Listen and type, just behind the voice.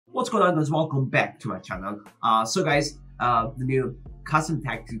What's going on, guys? Welcome back to my channel. So guys, the new custom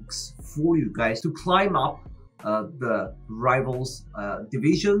tactics for you guys to climb up the rivals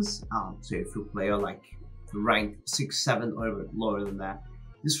divisions. So if you play like rank 6, 7 or lower than that,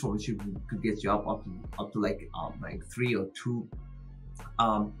 this formation could get you up to like rank 3 or 2.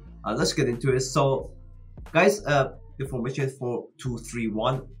 Let's get into it. So guys, the formation is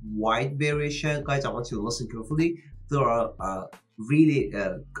 4-2-3-1 wide variation. Guys, I want you to listen carefully. There are really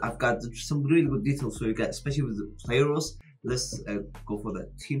I've got some really good details for you guys, especially with the player roles. Let's go for the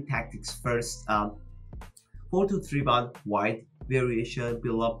team tactics first. 4-2-3-1 wide variation,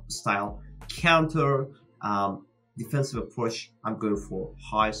 build up style, counter, defensive approach. I'm going for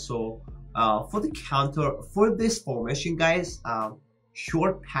high. So for the counter for this formation, guys,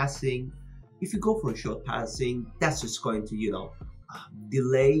 short passing. If you go for short passing, that's just going to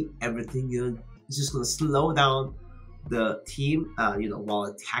delay everything. It's just going to slow down the team, while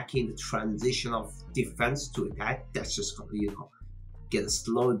attacking. The transition of defense to attack, that's just gonna get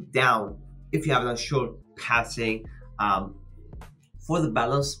slowed down if you have that short passing. For the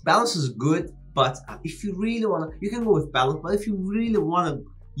balance is good, but if you really want to, you can go with balance. But if you really want to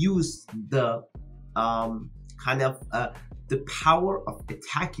use the the power of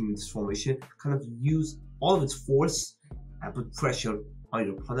attacking in this formation, kind of use all of its force and put pressure on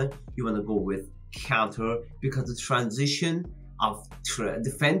your opponent, you want to go with counter, because the transition of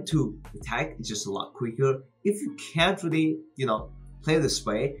defend to attack is just a lot quicker. If you can't really play this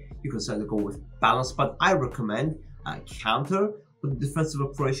way, you can certainly go with balance, but I recommend counter with defensive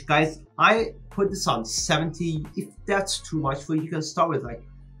approach. Guys, I put this on 70. If that's too much for you, you can start with like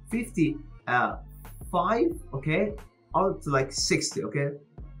 55, okay, out to like 60, okay.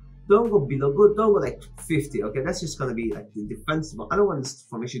 Don't go below, don't go like 50, okay. That's just gonna be like the defensive one. I don't want this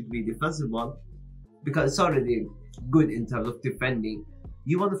formation to be a defensive one, because it's already good in terms of defending.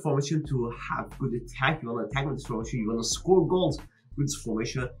 You want the formation to have good attack. You want to attack with this formation. You want to score goals with this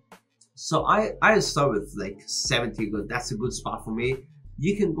formation. So I start with like 70. Good, that's a good spot for me.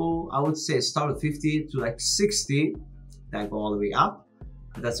 You can go, I would say, start with 50 to like 60, then go all the way up.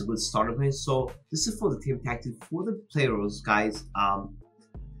 That's a good starting point. So this is for the team tactic. For the players, guys,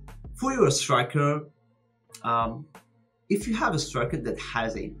 for your striker, if you have a striker that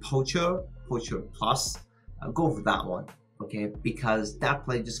has a poacher plus, go for that one, okay, because that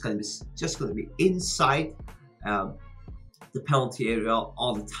play just gonna be inside the penalty area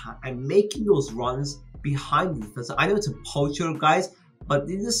all the time and making those runs behind the defense. I know it's a poacher, guys, but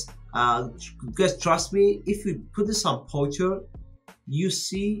this guys, trust me, if you put this on poacher, you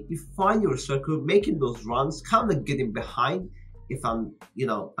find your striker making those runs, kind of getting behind. If I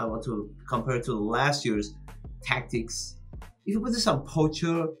want to compare it to last year's tactics, if you put this on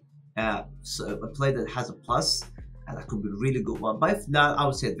poacher, so a play that has a plus, and that could be a really good one. But if not, I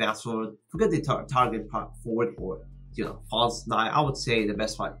would say advanced forward. Forget the target forward or false 9. I would say the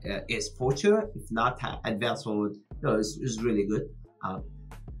best one is poacher. If not, advanced forward, is really good.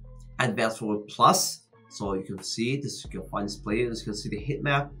 Advanced forward plus, so you can see this. You can find this player. You can see the hit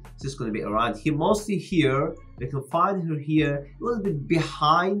map. It's just going to be around here, mostly here. You can find her here, a little bit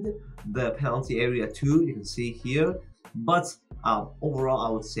behind the penalty area too. You can see here, but overall, I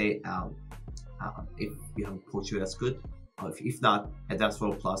would say if you have a poacher, that's good. If not, advanced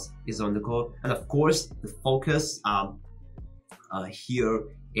forward plus is on the go. And of course, the focus here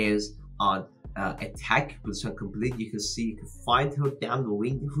is on attack position complete. You can see, you can find her down the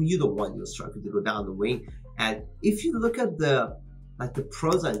wing. You don't want your striker to go down the wing. And if you look at the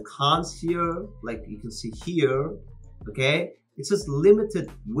pros and cons here, like you can see here, okay, it's just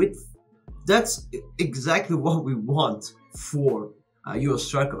limited width. That's exactly what we want for your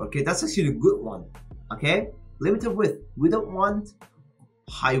striker, okay. That's actually a good one, okay. Limited width. We don't want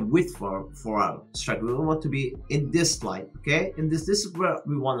high width for our striker. We don't want to be in this line, okay. And this is where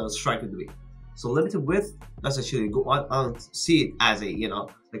we want our striker to be. So limited width, that's actually a good one. I don't see it as a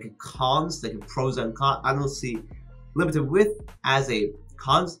like a cons, like a pros and cons. I don't see limited width as a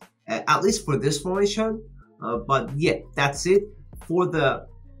cons, at least for this formation. But yeah, that's it for the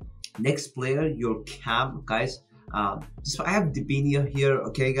next player, your cam, guys. I have Dibinia here,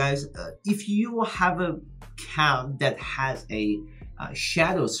 okay, guys. If you have a cam that has a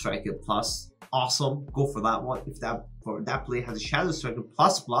shadow striker plus, awesome, go for that one. If that player has a shadow striker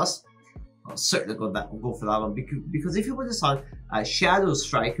plus, certainly go for that one, because if you put this on a shadow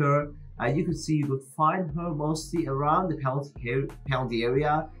striker, you could see you could find her mostly around the penalty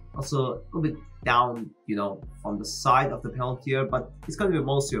area, also a little bit down, from the side of the penalty area, but it's going to be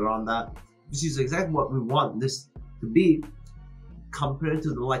mostly around that, which is exactly what we want this to be compared to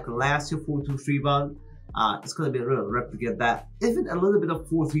the last year 4-2-3-1. It's gonna be a real replicate that, even a little bit of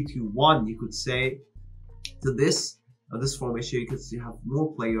 4-3-2-1, you could say, to this formation. You can see have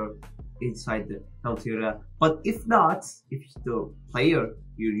more player inside the penalty area. But if not, if the player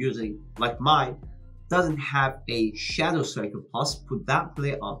you're using, like mine, doesn't have a shadow striker plus, put that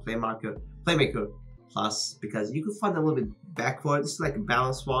player on playmaker plus, because you could find a little bit backward. This is like a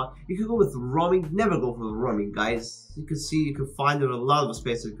balanced one. You could go with roaming. Never go for the roaming, guys. You can see you can find a lot of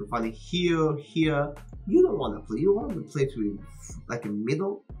space. You can find it here. You don't want to play. You want to play to be like a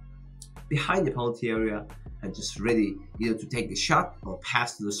middle, behind the penalty area, and just ready either to take the shot or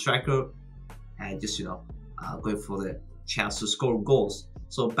pass to the striker, and just going for the chance to score goals.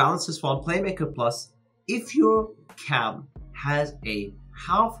 So balance is one, playmaker plus. If your cam has a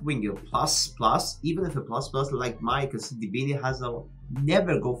half winger plus, even if a plus like mine, because Divini has a,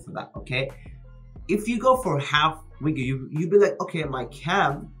 never go for that. Okay, if you go for half winger, you be like, okay, my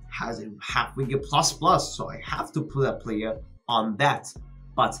cam has a half winger plus, so I have to put a player on that.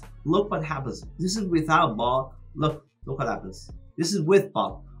 But look what happens. This is without ball. Look what happens. This is with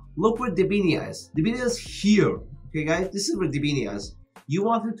ball. Look where Debinia is. Debinia is here. Okay, guys, this is where Debinia is. You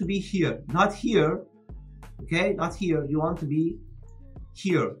want him to be here, not here. Okay, not here. You want to be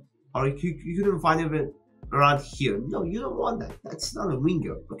here, or you couldn't find him around here. No, you don't want that. That's not a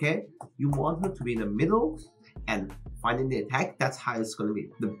winger. Okay, you want him to be in the middle and finding the attack. That's how it's going to be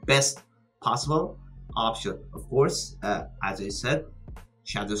the best possible option. Of course, as I said,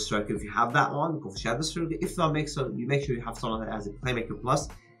 shadow striker. If you have that one, go for shadow striker. If not, you make sure you have someone that has a playmaker plus.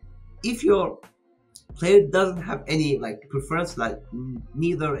 If your player doesn't have any like preference, like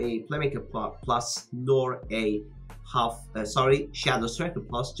neither a playmaker plus nor a shadow striker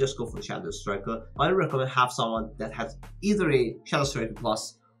plus, just go for shadow striker. I recommend have someone that has either a shadow striker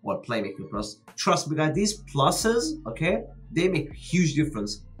plus or playmaker plus. Trust me, guys, these pluses, okay, they make a huge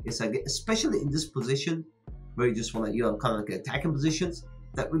difference. It's like, especially in this position where you just want to, kind of like attacking positions,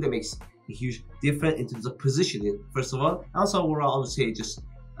 that really makes a huge difference in terms of positioning, first of all. And also overall, I would say just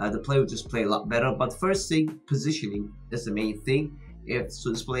the player will just play a lot better. But first thing, positioning is the main thing. If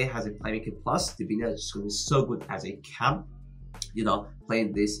this player has a playmaker plus, Divina is just going to be so good as a cam,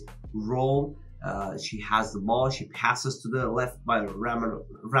 playing this role. She has the ball, she passes to the left by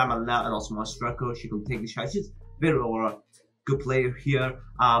Raman now, and also my striker. She can take the shot. She's very good player here.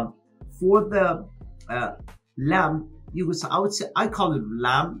 For the Lamb, I would say I call it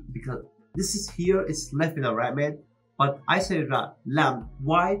Lamb because this is here, it's left in a right mid. But I say Lamb.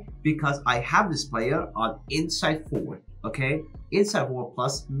 Why? Because I have this player on inside forward. Okay, inside forward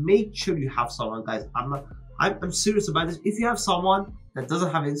plus. Make sure you have someone, guys. I'm serious about this. If you have someone that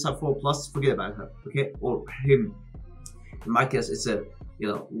doesn't have inside forward plus, forget about her. Okay, or him. In my case, it's a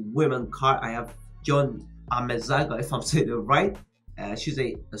women card. I have John Amezaga, if I'm saying it right. She's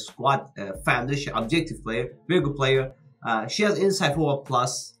a squad foundation objective player, very good player. She has inside forward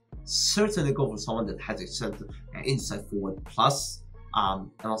plus. Certainly go for someone that has a center inside forward plus, and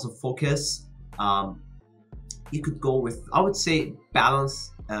also focus. You could go with, I would say,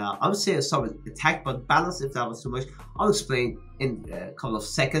 balance. I would say start with attack, but balance, if that was too much, I'll explain in a couple of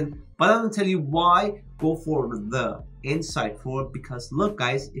seconds. But I'm gonna tell you why go for the inside forward, because look,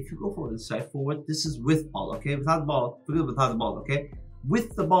 guys, if you go for inside forward, this is with ball. Okay, without the ball, forget without the ball. Okay,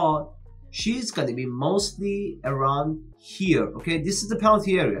 with the ball, she's gonna be mostly around here. Okay, this is the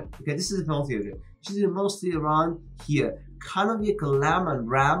penalty area. Okay, this is the penalty area. She's mostly around here, kind of like a lamb and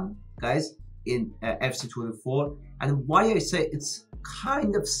ram, guys, in FC24. And why I say it's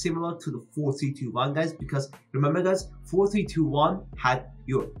kind of similar to the 4-3-2-1, guys, because remember, guys, 4-3-2-1 had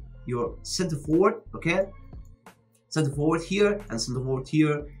your center forward, okay, center forward here and center forward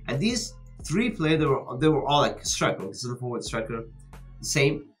here, and these three players, they were all like striker, center forward, striker, the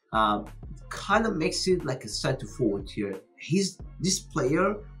same. Kind of makes it like a center forward here. This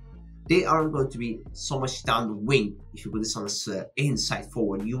player, they aren't going to be so much down the wing. If you put this on inside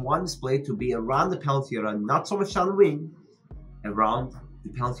forward, you want this player to be around the penalty area, not so much down the wing, around the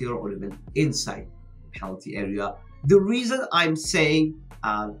penalty area or even inside penalty area. The reason I'm saying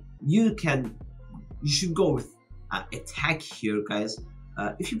you should go with attack here, guys.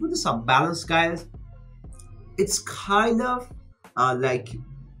 If you put this on balance, guys, it's kind of like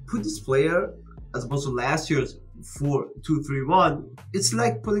put this player as opposed to last year's 4-2-3-1. It's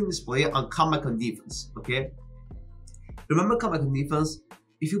like putting this player on comeback on defense. Okay, remember comeback on defense.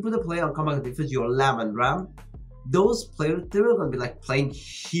 If you put a player on comeback on defense, your lamb and ram, those players, they were gonna be like playing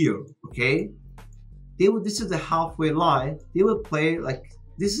here. Okay, this is the halfway line. They will play like,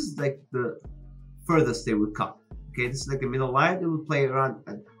 this is like the furthest they would come. Okay, this is like the middle line. They would play around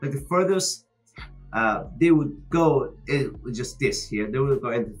like the furthest they would go just this here. They would go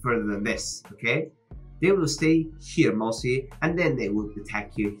any further than this. Okay, they will stay here mostly, and then they will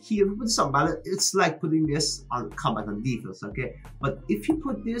attack here. Here with some balance, it's like putting this on combat and defense, okay? But if you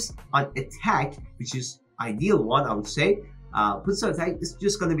put this on attack, which is ideal one, I would say, put some attack, it's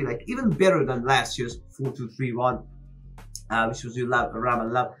just gonna be like even better than last year's 4-2-3-1, which was your ram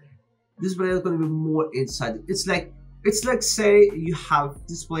and lab. This player is gonna be more inside. It's like say you have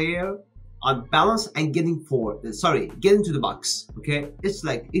this player on balance and getting forward. Sorry, getting to the box. Okay, it's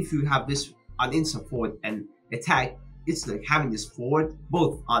like if you have this on inside forward and attack, it's like having this forward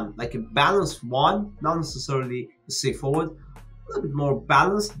both on like a balanced one, not necessarily say forward, a little bit more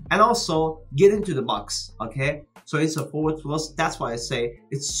balanced, and also getting to the box. Okay, so inside forward plus. That's why I say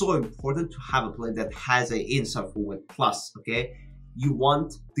it's so important to have a player that has a inside forward plus. Okay, you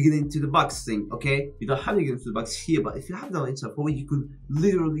want to get into the box thing. Okay, you don't have to get into the box here, but if you have that inside forward, you could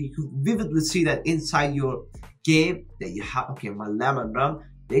vividly see that inside your game that you have. Okay, my lamb and ram,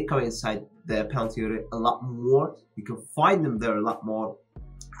 they come inside the penalty area a lot more. You can find them there a lot more,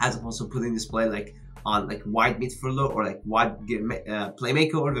 as opposed to putting this player like on like wide midfielder or like wide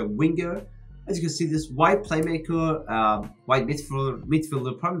playmaker or the winger. As you can see, this wide playmaker, wide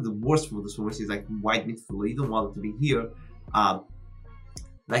midfielder, probably the worst for this one is like wide midfielder. You don't want it to be here.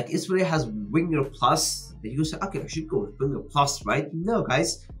 Like it really has winger plus. You can say, okay, I should go with winger plus, right? No,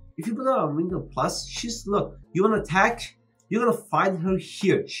 guys. If you put her on winger plus, she's look. You want to attack? You're gonna find her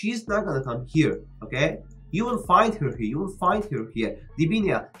here. She's not gonna come here. Okay? You will find her here. You will find her here.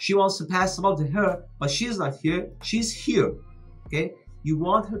 Dibinia, she wants to pass the ball to her, but she's not here. She's here. Okay? You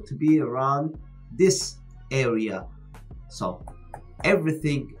want her to be around this area. So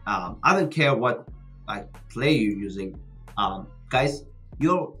everything. I don't care what like play you're using. Guys,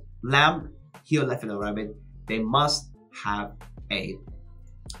 your lamb here, left and rabbit, they must have a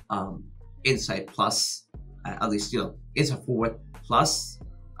inside plus, at least, you know, inside forward plus.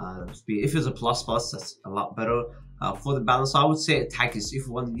 If it's a plus, that's a lot better. For the balance, I would say attack is, if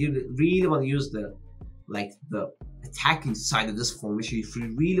you really want to use the attacking side of this formation, if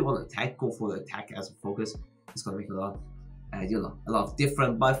you really want to attack, go for the attack as a focus. It's gonna make a lot, a lot of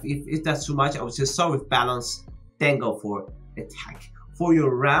different. But if that's too much, I would say start with balance, then go for attack. For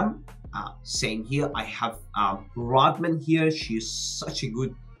your ram, same here. I have Rodman here. She's such a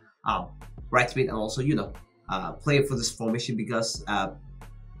good right mid, and also player for this formation because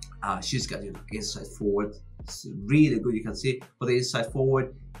she's got inside forward. It's really good. You can see for the inside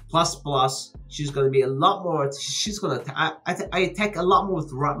forward plus, she's gonna be a lot more. She's gonna I attack a lot more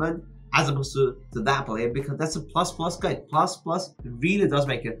with Rodman as opposed to that player, because that's a plus guy. Plus really does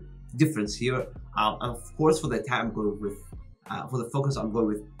make a difference here. And of course for the attack, I'm going with for the focus, I'm going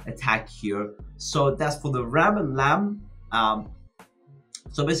with attack here. So that's for the ram and lamb.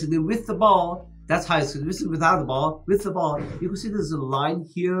 So basically with the ball, that's how it's. This is without the ball. With the ball, you can see there's a line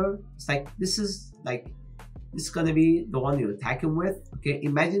here. It's like this is gonna be the one you're attacking with. Okay,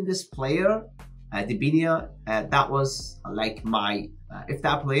 imagine this player, Dibinia, that was like my if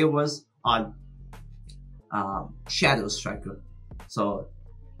that player was on Shadow Striker. So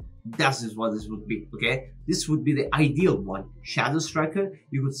that's just what this would be. Okay, this would be the ideal one. Shadow Striker.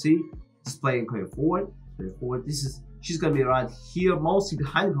 You could see this player going forward. This is. She's gonna be around here, mostly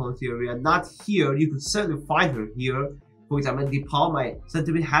behind the penalty area, not here. You could certainly find her here. For example, DePaul, my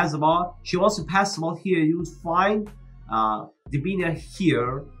center mid, has the ball. She wants to pass the ball here. You would find Dibinia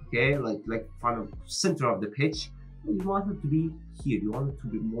here, okay, like front of center of the pitch. But you want her to be here. You want her to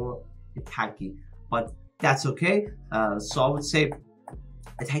be more attacking, but that's okay. So I would say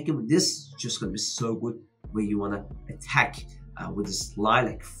attacking with this is just gonna be so good. Where you wanna attack. With this line,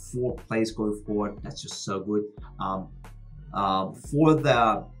 like 4 plays going forward, that's just so good. For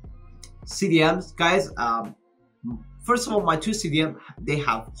the CDMs, guys, first of all, my 2 CDM, they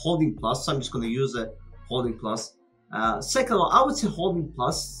have holding plus, so I'm just going to use a holding plus. Second of all, I would say holding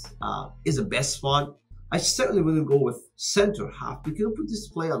plus is the best one. I certainly wouldn't go with center half, because you put this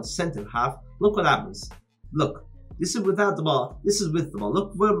play on center half. Look what happens. Look. This is without the ball. This is with the ball.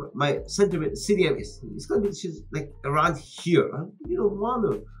 Look where my center CDM is. It's gonna be just like around here. You don't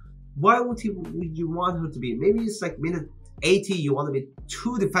want her. Why would you want her to be? Maybe it's like minute 80. You want to be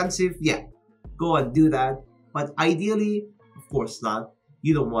too defensive. Yeah, go and do that. But ideally, of course not.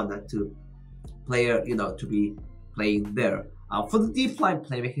 You don't want that to player, to be playing there. For the deep line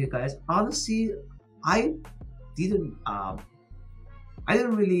playmaker, guys. Honestly, I didn't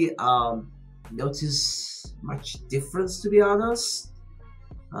really notice much difference, to be honest.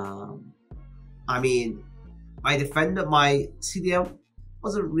 I mean, my defender, my CDM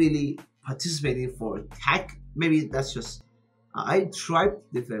wasn't really participating for attack. Maybe that's just I tried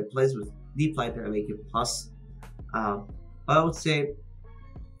different plays with deep line and make it plus. But I would say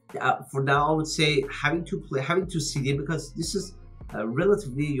For now, I would say having two CDM, because this is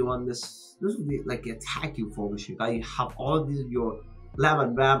relatively you want this would be like attacking formation. Right? You have all these your lamb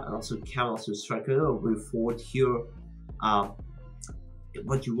and ram, and also can also striker going forward here.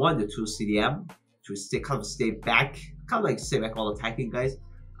 What you want the two CDM to stay back, kind of like stay back all attacking guys,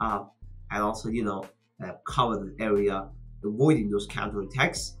 and also cover the area, avoiding those counter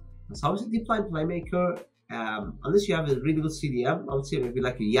attacks. So obviously deep line playmaker. Unless you have a really good CDM, I would say maybe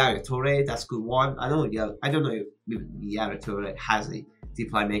like a Yara Torre, that's a good one. I don't know if Yara Torre has a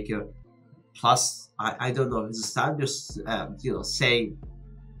deep line maker. Plus, I don't know his style, just saying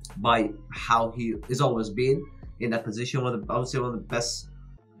by how he has always been in that position. I would say one of the best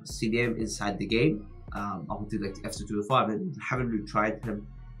CDM inside the game. I would do like FC25, and haven't really tried him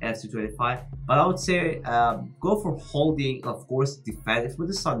FC25, but I would say go for holding, of course, defend. If with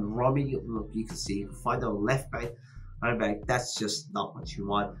the sun roaming, look, you can see, you can find a left back, right back. That's just not what you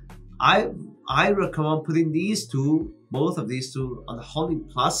want. I recommend putting both of these two on the holding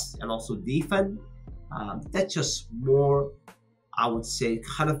plus and also defend. That's just more, I would say,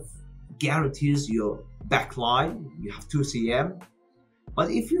 kind of guarantees your back line. You have 2 CM. But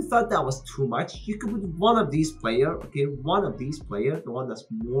if you thought that was too much, you could put one of these players, okay, the one that's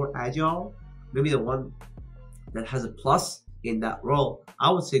more agile, maybe the one that has a plus in that role. I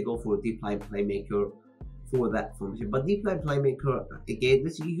would say go for a deep line playmaker for that formation. But deep line playmaker, again,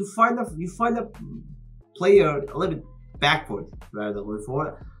 you find a player a little bit backward rather than going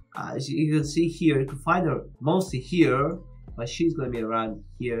forward. As you can see here, you can find her mostly here, but she's going to be around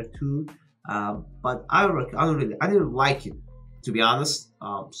here too. But I didn't like it, to be honest.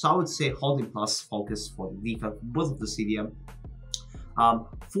 So I would say holding plus focus for the defense, both of the CDM.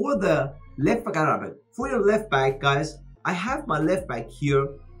 For the left back, for your left back, guys, I have my left back here.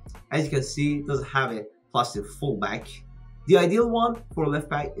 As you can see, it doesn't have a plus to fullback. The ideal one for left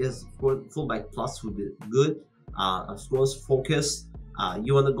back is for fullback plus would be good. Of course, focus.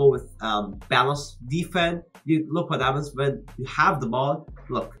 You want to go with balance defense. You look what happens when you have the ball.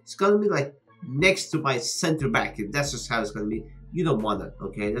 Look, it's gonna be like next to my center back. That's just how it's gonna be. You don't want it,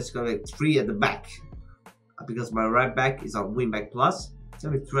 okay? That's gonna be 3 at the back, because my right back is on wing back plus. It's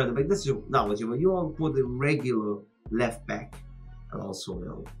gonna be 3 at the back. That's not what you want. You want to put the regular left back, and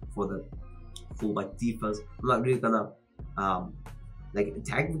also for the fullback defense. I'm not really gonna like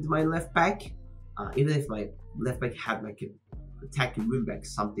attack with my left back, even if my left back had like a attacking wing back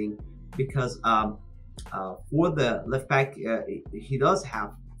something, because for the left back he does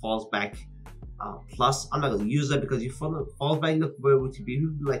have falls back plus. I'm not gonna use that because you falls back look where would you be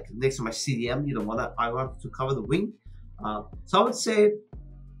like next to my CDM. You don't want that. I want to cover the wing. So I would say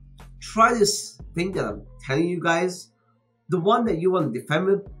try this thing that I'm telling you guys. The one that you want to defend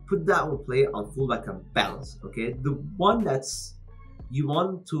with, put that one player on fullback and balance. Okay, the one that's you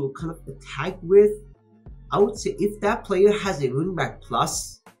want to kind of attack with, I would say if that player has a wing back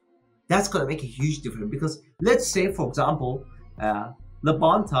plus, that's gonna make a huge difference. Because let's say, for example,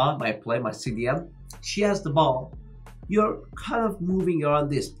 Labonta, my CDM, she has the ball. You're kind of moving around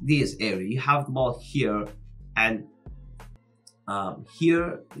this area. You have the ball here, and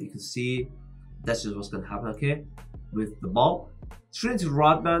here you can see that's just what's gonna happen. Okay, with the ball, Trinity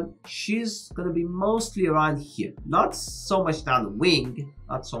Rodman, she's gonna be mostly around here, not so much down the wing,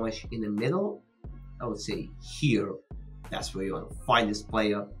 not so much in the middle. I would say here, that's where you want to find this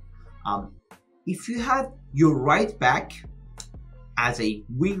player. If you have your right back as a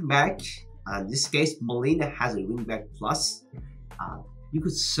wing back, in this case Molina has a wing back plus, you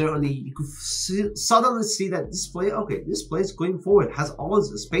could suddenly see that this player, okay, this player is going forward, has all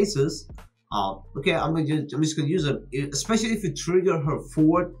the spaces. Okay, I'm just gonna use it, especially if you trigger her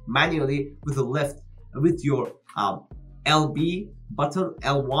forward manually with the left, with your LB button,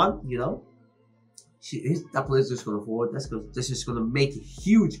 L1, you know. That player is just going forward. That's just going to make a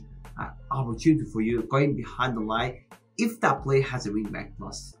huge opportunity for you going behind the line if that player has a wing back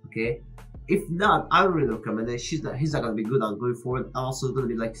plus. Okay, if not, I would really recommend it. He's not going to be good on going forward. Also going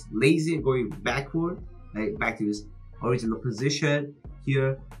to be like lazy and going backward, like back to his original position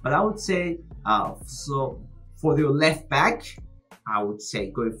here. But I would say so for your left back, I would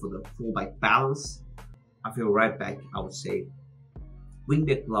say going for the fullback balance. For your right back, I would say wing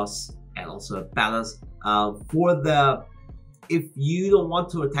back plus and also a balance. For the, if you don't want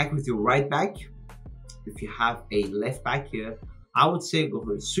to attack with your right back, if you have a left back here, I would say go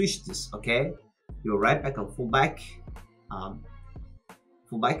for switch this. Okay, your right back and fullback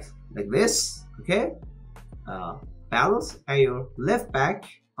like this. Okay, balance, and your left back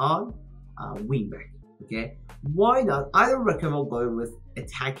on wing back. Okay, why not? I don't recommend going with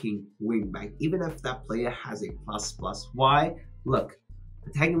attacking wing back, even if that player has a plus. Why? Look,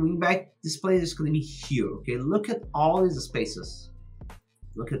 attacking wing back, this player is going to be here. Okay, look at all these spaces.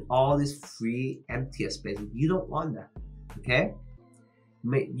 Look at all these free empty spaces. You don't want that. Okay,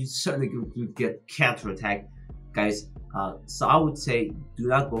 you certainly could get counter attack, guys. So I would say do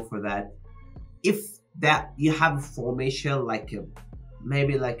not go for that. If that you have a formation like a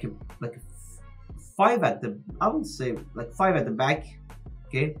maybe like a 5 at the, I would say like 5 at the back.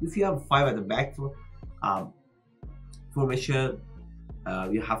 Okay, if you have 5 at the back formation,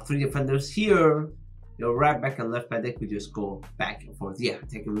 you have 3 defenders here. Your right back and left back, they could just go back and forth. Yeah,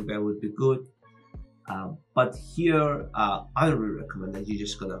 taking the back would be good. But here, I don't really recommend that. You're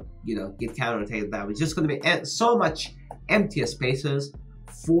just gonna, get counter attack that. It's just gonna be so much empty spaces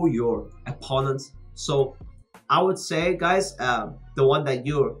for your opponents. So I would say, guys, the one that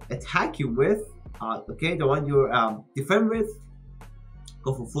you're attacking with, okay, the one you're defend with,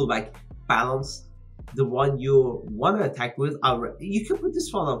 go for fullback balance. The one you want to attack with, you can put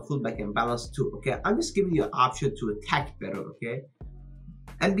this one on fullback and balance too. Okay, I'm just giving you an option to attack better. Okay,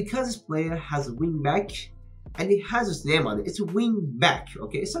 and because this player has a wing back and it has his name on it, it's a wing back.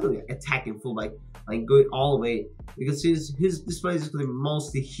 Okay, it's not really attacking fullback, like going all the way. You can see his display is going to be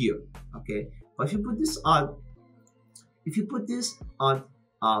mostly here. Okay, but if you put this on,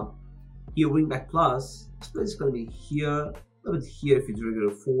 here wing back plus, this player is going to be here. A little bit here if you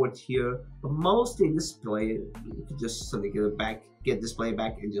trigger forward here, but mostly in this play you can just suddenly get this play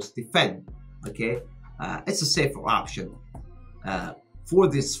back and just defend. Okay, it's a safer option for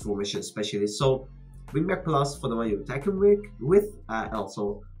this formation especially. So wing back plus for the one you're attacking with, and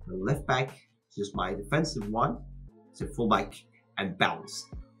also the left back, just my defensive one, so fullback and balance.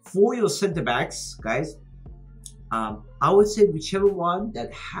 For your center backs, guys, I would say whichever one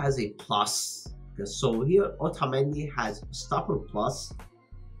that has a plus. So here Otamendi has stopper plus.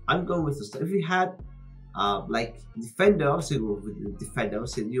 I'm going with the stopper. If you had like defender, obviously go with the defender.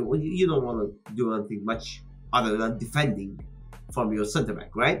 Obviously you don't want to do anything much other than defending from your center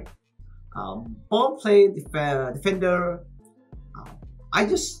back, right? Ball play defender. I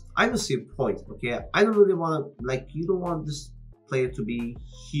don't see a point. Okay, I don't really want to, you don't want this player to be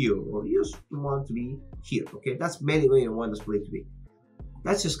here, or you just want to be here. Okay, that's mainly where you want this player to be.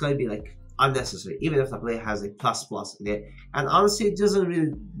 That's just going to be like unnecessary, even if the player has a plus in there. And honestly, it doesn't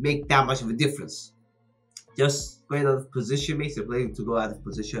really make that much of a difference. Just going out of position makes the player to go out of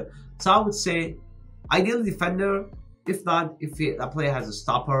position. So I would say ideally defender. If not, if a player has a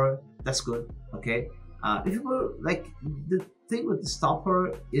stopper, that's good. Okay, if you were like, the thing with the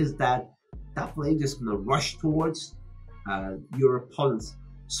stopper is that player just gonna rush towards your opponent's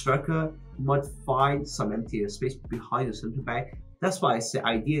striker. You might find some empty space behind the center back. That's why I say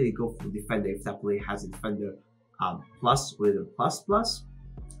ideally go for the defender if that player has a defender plus with a plus.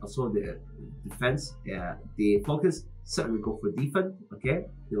 Also the defense, the focus, certainly go for defense. Okay,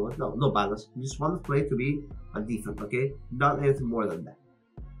 no balance. You just want the player to be on defense. Okay, not anything more than that.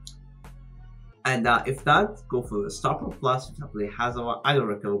 And if not, go for the stopper plus. If that player has one, I don't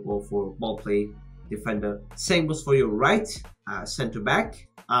recommend go for ball play defender. Same goes for your right center back.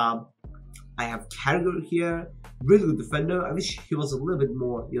 I have Carragher here, really good defender. I wish he was a little bit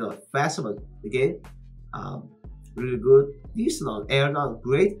more, faster, but again, really good. Decent on air, not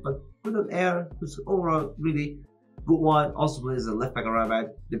great, but good on air. It's overall really good one. Also plays a left back and right back.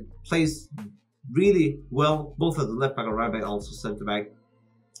 They plays really well, both at the left back and right back, also center back,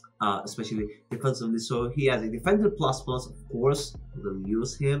 especially defensively. So he has a defender plus, of course. We're going to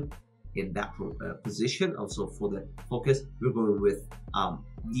use him in that position. Also for the focus, we're going with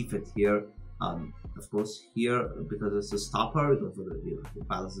defense here. Of course here, because it's a stopper, for the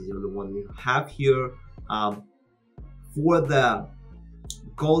balance is the only one we have here. For the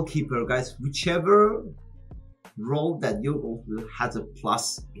goalkeeper, guys, whichever role that your goalkeeper has a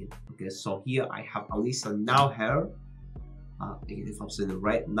plus in. Okay, so here I have Alisa Nauher. Again, if I'm saying it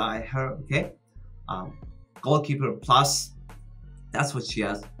right, Nauher. Okay, goalkeeper plus. That's what she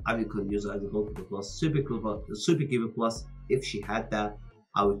has. I could use her as a goalkeeper plus, superkeeper plus. If she had that,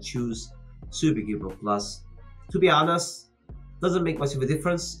 I would choose superkeeper plus. To be honest, doesn't make much of a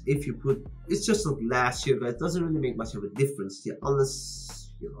difference if you put. It's just like last year, but it doesn't really make much of a difference here,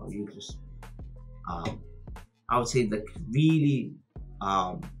 unless you just. I would say like really,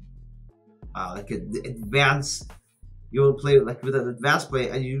 like an advanced. You will play like with an advanced play,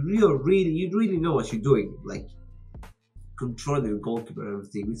 and you really know what you're doing, like controlling your goalkeeper and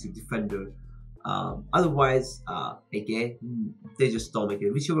everything with your defender. Otherwise, again, they just don't make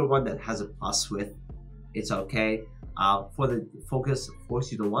it. Whichever one that has a plus with, it's okay. For the focus, of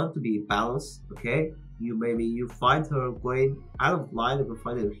course, you don't want to be balanced. Okay, you find her going out of line. You can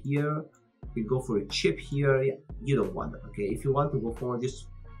find her here. You go for a chip here. Yeah, you don't want that. Okay, if you want to go forward, just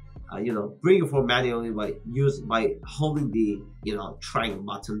you know, bring it forward manually by holding the, you know, triangle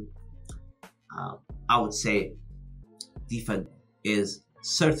button. I would say defense is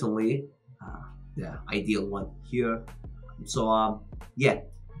certainly the ideal one here. So yeah,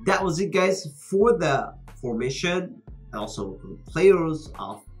 that was it, guys, for the formation and also players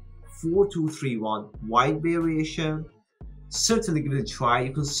of 4-2-3-1 wide variation. Certainly give it a try.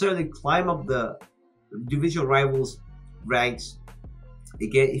 You can certainly climb up the division rivals ranks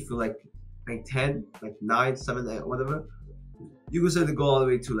again if you like rank 10, like 9, 7, whatever. You can certainly go all the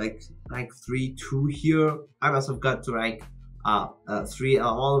way to like rank 3, 2 here. I myself got to rank 3,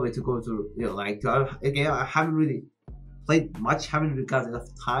 all the way to go to, you know, like again, I haven't really played much, haven't really got enough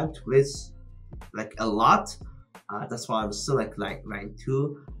time to play like a lot. That's why I'm still like rank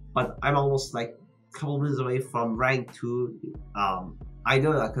 2, but I'm almost like a couple minutes away from rank 2. I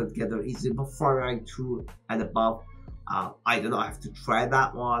know I could get there easily, but for rank 2 and above, I don't know, I have to try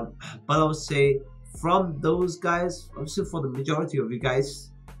that one. But I would say from those guys, obviously for the majority of you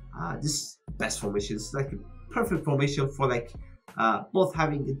guys, this is the best formation. It's like a perfect formation for like both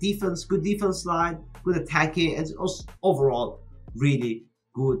having a defense, good defense line, good attacking, and also overall really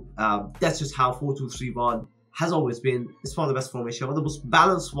good. That's just how 4-2-3-1 has always been. It's one of the best formation, one of the most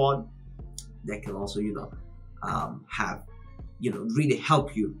balanced one that can also, you know, have, you know, really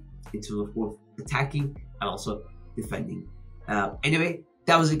help you in terms of both attacking and also defending. Anyway,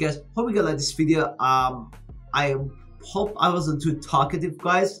 that was it, guys. Hope you guys like this video. I hope I wasn't too talkative,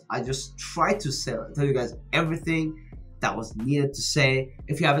 guys. I just tried to tell you guys everything that was needed to say.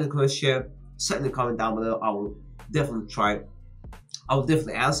 If you have any question, certainly comment down below. I will definitely try. I will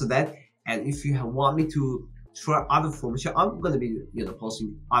definitely answer that. And if you want me to try other formation, I'm gonna be, you know,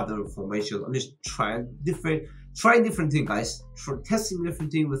 posting other formations. I'm just trying different things, guys. Testing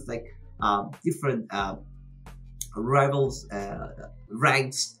different things with like different rivals,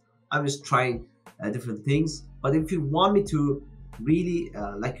 ranks. I'm just trying different things. But if you want me to really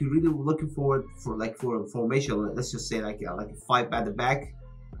like you're really looking forward for a formation, let's just say like a 5 at the back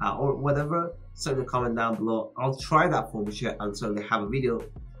or whatever, certainly comment down below. I'll try that formation and certainly have a video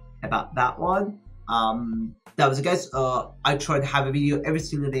about that one. That was it, guys. I try to have a video every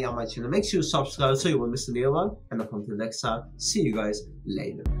single day on my channel. Make sure you subscribe so you won't miss the new one, and I'll come to the next time. See you guys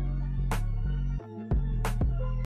later.